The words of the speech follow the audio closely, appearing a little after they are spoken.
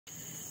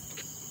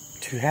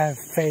to have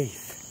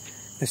faith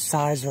the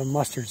size of a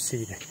mustard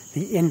seed,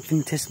 the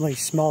infinitesimally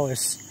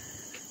smallest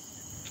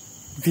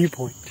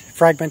viewpoint,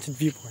 fragmented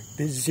viewpoint,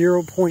 the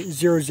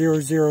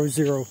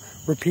 0.0000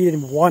 repeated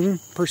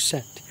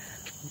 1%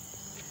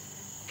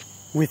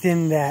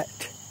 within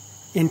that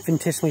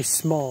infinitesimally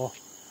small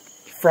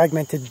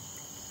fragmented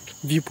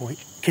viewpoint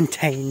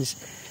contains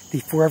the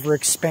forever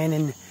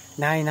expanding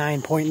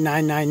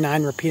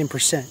 99.999 repeating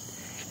percent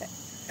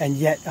and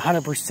yet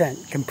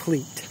 100%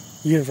 complete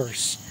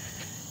universe.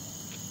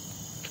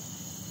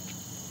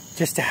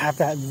 Just to have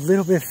that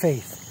little bit of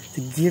faith,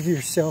 to give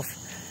yourself,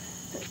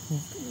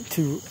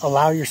 to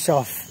allow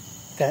yourself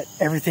that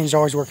everything's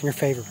always working in your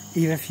favor.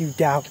 Even if you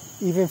doubt,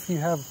 even if you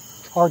have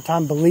a hard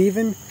time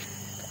believing,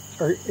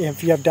 or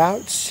if you have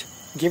doubts,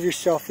 give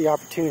yourself the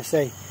opportunity to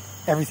say,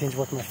 everything's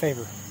working in my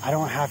favor. I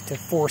don't have to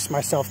force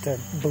myself to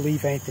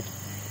believe anything.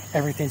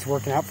 Everything's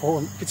working out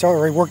for me. It's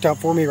already worked out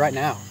for me right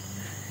now.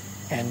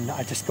 And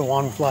I just go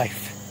on with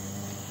life.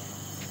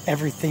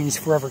 Everything's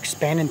forever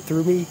expanding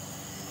through me,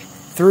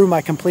 through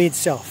my completed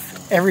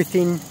self.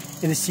 Everything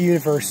in this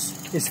universe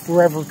is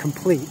forever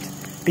complete,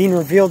 being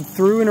revealed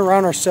through and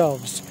around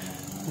ourselves,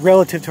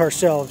 relative to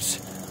ourselves,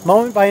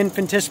 moment by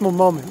infinitesimal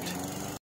moment.